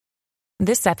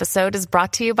This episode is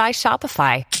brought to you by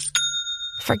Shopify.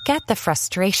 Forget the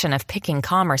frustration of picking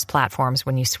commerce platforms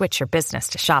when you switch your business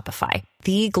to Shopify,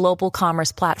 the global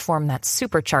commerce platform that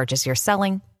supercharges your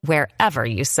selling wherever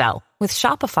you sell. With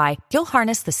Shopify, you'll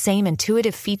harness the same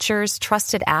intuitive features,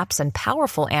 trusted apps, and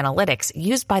powerful analytics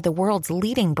used by the world's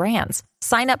leading brands.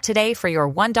 Sign up today for your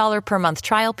 $1 per month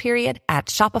trial period at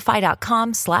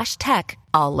shopify.com/tech,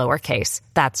 all lowercase.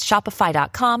 That's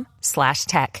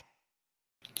shopify.com/tech.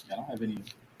 I don't have any.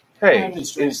 Hey,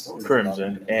 it's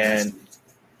Crimson, and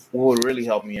what would really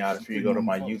help me out if you go to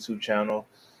my YouTube channel,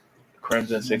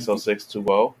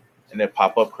 Crimson60620, and then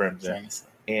pop up Crimson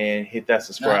and hit that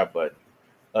subscribe button.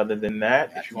 Other than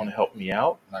that, if you want to help me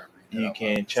out, you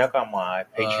can check out my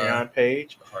Patreon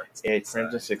page at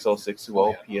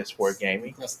Crimson60620 PS4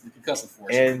 Gaming.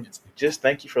 And just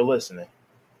thank you for listening.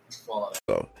 So,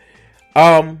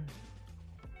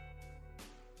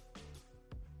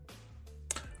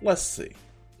 let's see.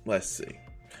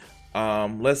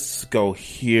 Let's go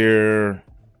here.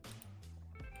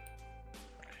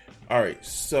 All right,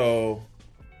 so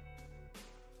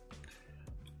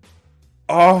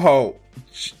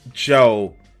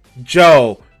Joe,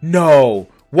 no.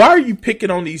 Why are you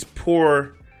picking on these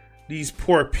poor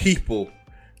people?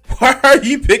 Why are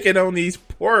you picking on these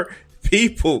poor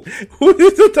people? Who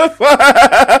is the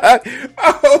fuck?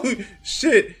 Oh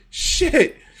shit.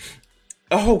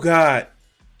 Oh God.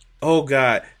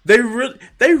 They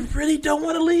really don't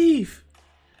want to leave.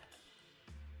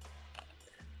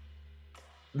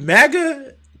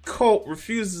 MAGA cult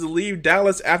refuses to leave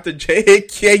Dallas after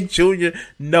JFK Jr.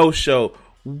 no-show.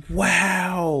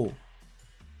 Wow,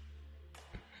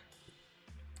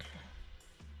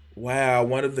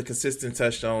 one of the consistent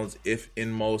touchstones, if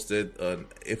in most,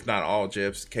 if not all,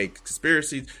 JFK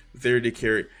conspiracy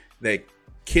theory that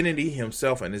Kennedy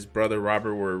himself and his brother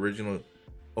Robert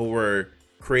were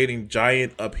creating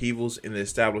giant upheavals in the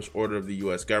established order of the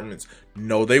U.S. governments.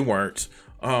 No, they weren't.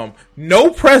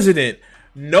 No president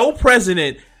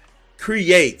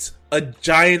creates a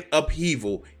giant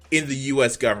upheaval in the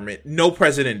U.S. government. No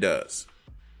president does.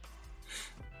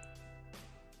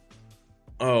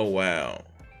 Oh, wow.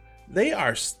 They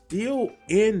are still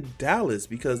in Dallas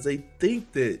because they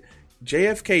think that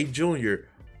JFK Jr.,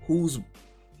 whose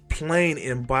plane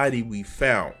and body we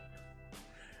found,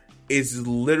 is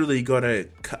literally gonna,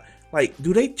 like,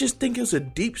 do they just think it's a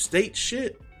deep state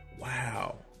shit?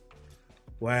 Wow.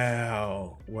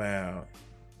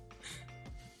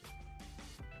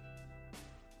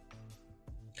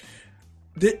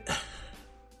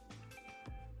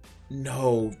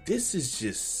 No, this is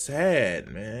just sad,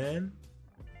 man.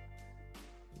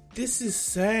 This is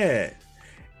sad.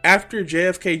 After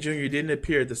JFK Jr. didn't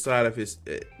appear at the site of his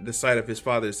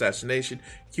father's assassination,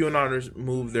 QAnoners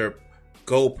moved their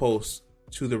goalposts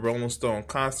to the Rolling Stone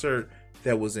concert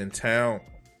that was in town.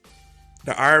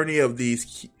 The irony of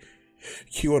these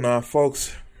QAnon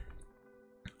folks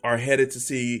are headed to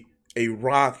see a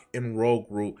rock and roll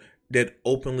group that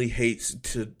openly hates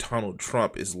Donald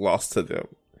Trump is lost to them.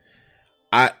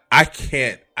 I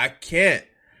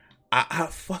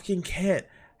fucking can't.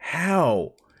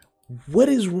 How? What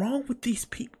is wrong with these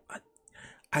people?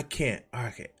 I can't.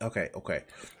 Okay.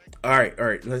 All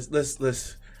right.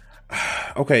 Let's.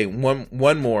 Okay, one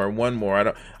more. I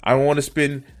don't want to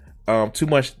spend too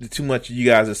much of you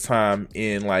guys' time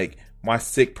in like my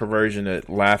sick perversion of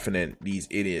laughing at these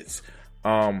idiots.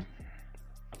 And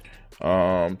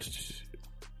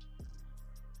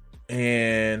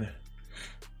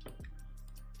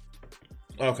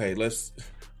okay,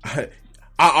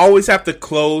 I always have to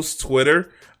close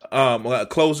Twitter,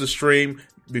 close the stream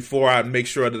before I make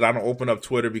sure that I don't open up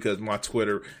Twitter, because my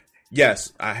Twitter,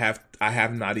 yes, I have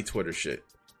naughty Twitter shit.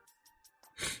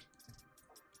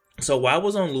 So while I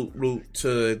was en route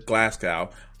to Glasgow,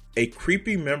 a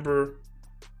creepy member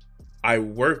I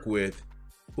work with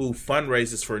who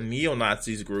fundraises for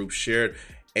neo-Nazis group shared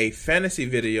a fantasy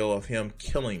video of him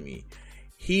killing me.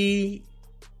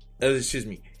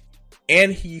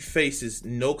 And he faces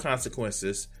no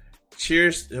consequences.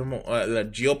 Cheers him, the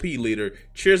GOP leader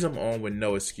cheers him on with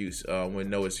no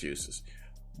excuses.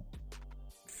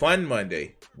 Fun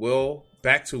Monday. Will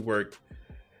back to work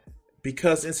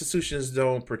because institutions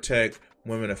don't protect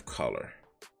women of color.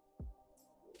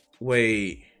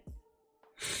 Wait.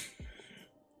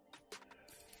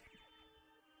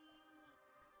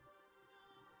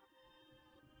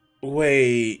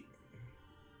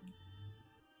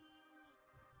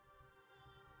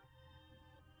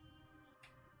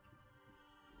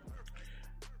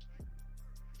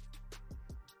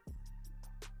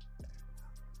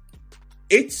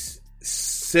 It's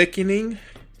sickening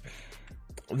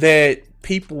that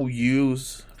people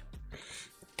use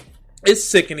it's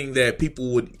sickening that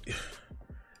people would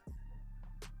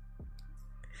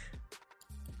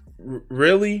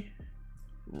really.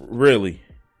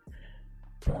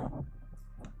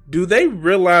 Do they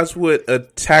realize what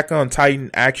Attack on Titan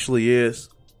actually is?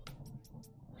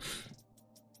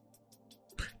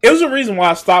 It was a reason why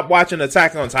I stopped watching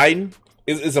Attack on Titan.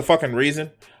 It's a fucking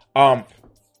reason.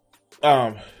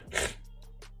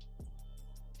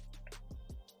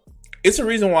 It's a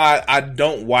reason why I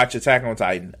don't watch Attack on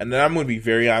Titan. And then I'm going to be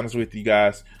very honest with you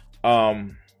guys.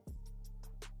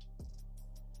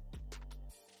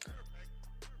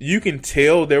 You can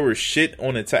tell there was shit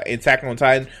on Attack on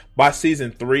Titan by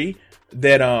season 3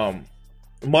 that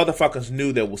motherfuckers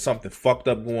knew there was something fucked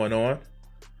up going on.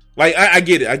 Like, I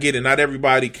get it. Not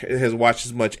everybody has watched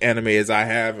as much anime as I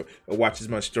have or watched as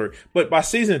much story. But by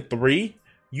season 3,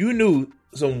 you knew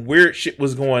some weird shit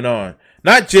was going on.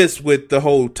 Not just with the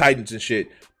whole Titans and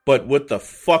shit, but with the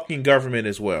fucking government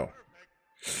as well.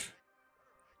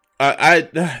 I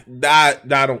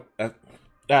don't...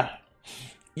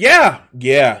 Yeah.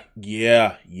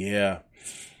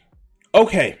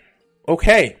 Okay.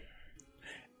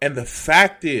 And the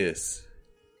fact is,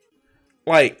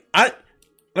 like,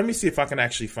 let me see if I can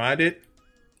actually find it.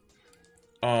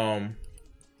 I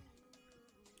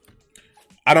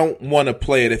don't want to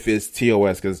play it if it's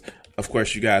TOS because, of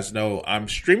course, you guys know I'm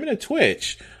streaming to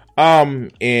Twitch.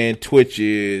 And Twitch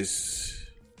is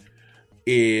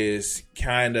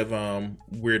kind of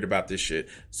weird about this shit.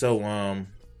 So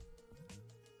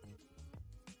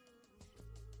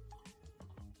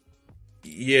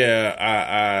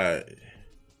yeah,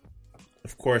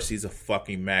 of course he's a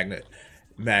fucking MAGA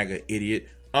idiot.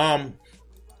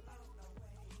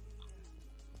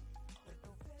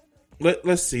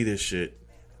 Let's see this shit.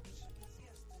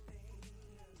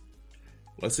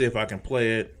 Let's see if I can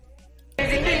play it.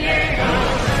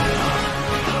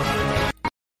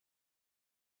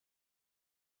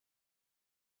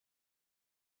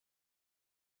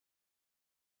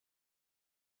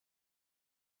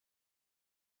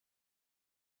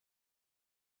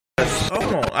 Hold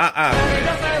on,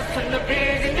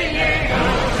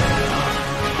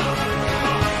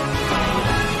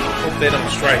 hope they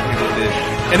don't strike me with this.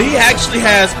 And he actually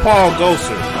has Paul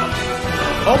Gosar.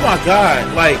 Oh my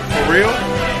god, like, for real?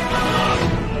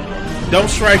 Don't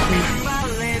strike me.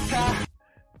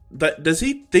 Does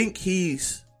he think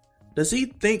he's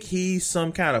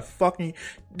some kind of fucking...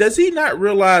 Does he not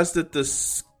realize that the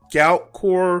Scout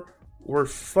Corps were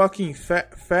fucking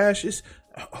fascists?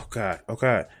 Oh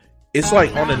god. It's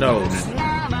like on the nose.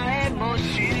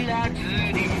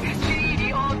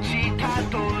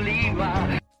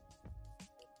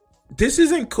 This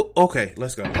isn't cool. Okay,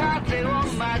 let's go.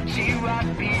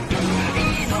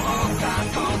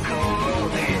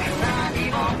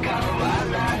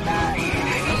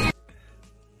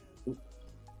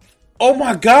 Oh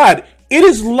my god,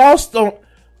 it's lost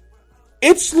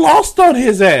on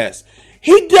his ass.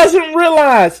 He doesn't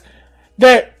realize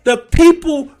that the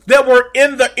people that were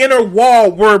in the inner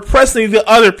wall were oppressing the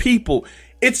other people.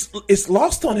 It's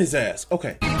lost on his ass.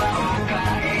 Okay.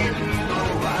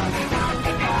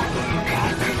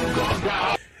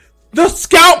 The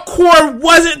Scout Corps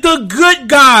wasn't the good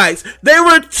guys. They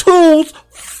were tools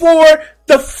for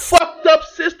the fucked up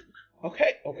system.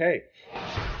 Okay.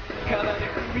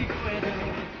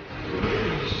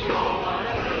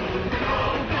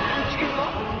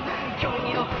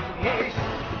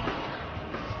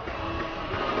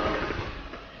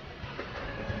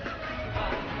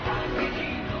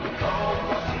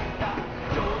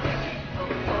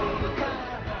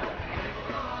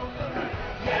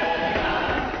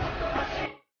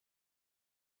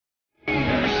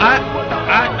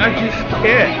 I just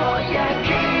can't.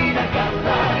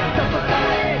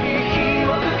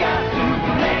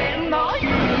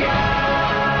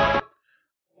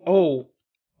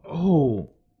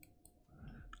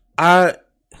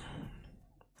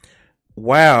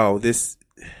 Wow, this...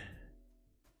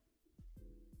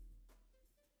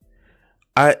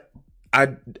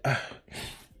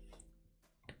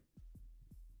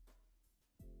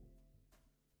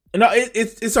 No,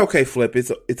 it's okay, Flip.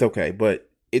 It's okay, but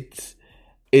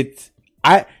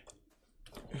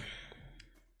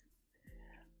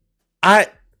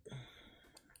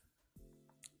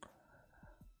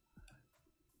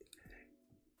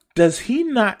does he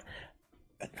not?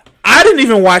 I didn't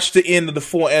even watch the end of the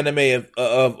full anime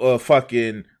of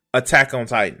fucking Attack on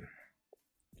Titan.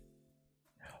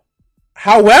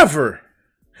 However,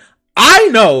 I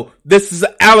know this is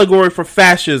an allegory for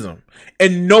fascism,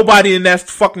 and nobody in that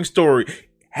fucking story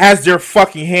has their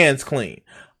fucking hands clean.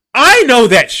 I know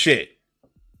that shit.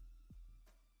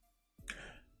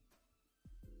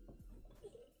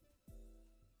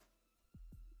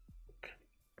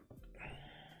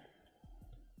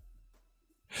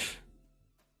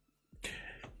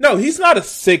 No, he's not a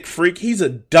sick freak. He's a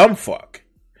dumb fuck.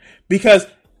 Because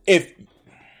if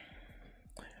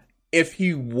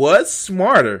he was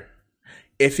smarter,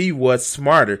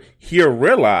 he'll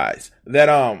realize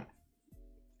that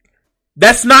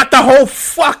that's not the whole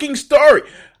fucking story.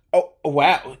 Oh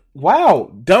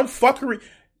wow, dumb fuckery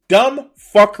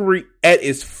at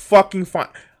its fucking fine.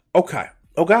 Okay,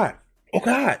 oh god,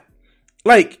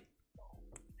 like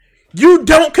you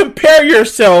don't compare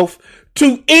yourself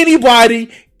to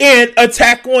anybody in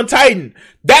Attack on Titan.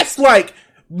 That's like,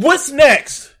 what's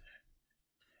next?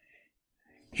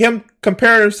 Him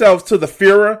comparing himself to the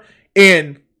Führer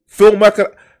in Full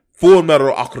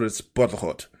Metal Alchemist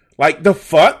Brotherhood. Like, the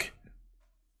fuck?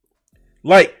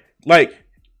 Like,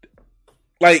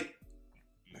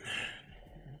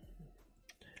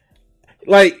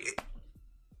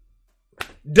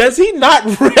 does he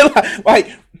not realize, like,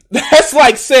 that's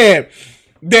like saying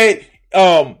that,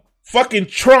 fucking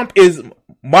Trump is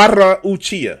Madara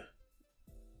Uchiha.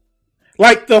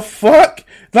 Like, the fuck?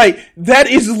 Like, that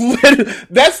is literally,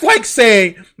 that's like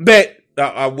saying that,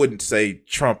 I wouldn't say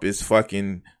Trump is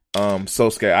fucking,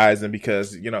 Sosuke Aizen,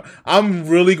 because, you know, I'm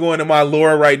really going to my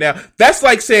lore right now. That's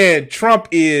like saying Trump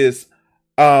is,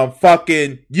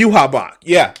 fucking Yhwach.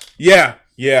 Yeah.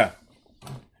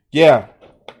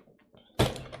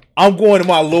 I'm going to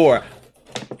my lore.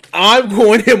 I'm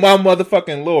going in my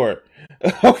motherfucking lore.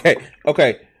 Okay.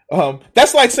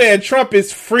 That's like saying Trump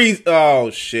is Frieza. Oh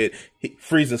shit,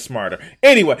 Frieza's smarter.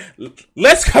 Anyway,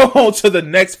 let's go on to the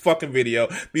next fucking video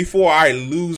before I lose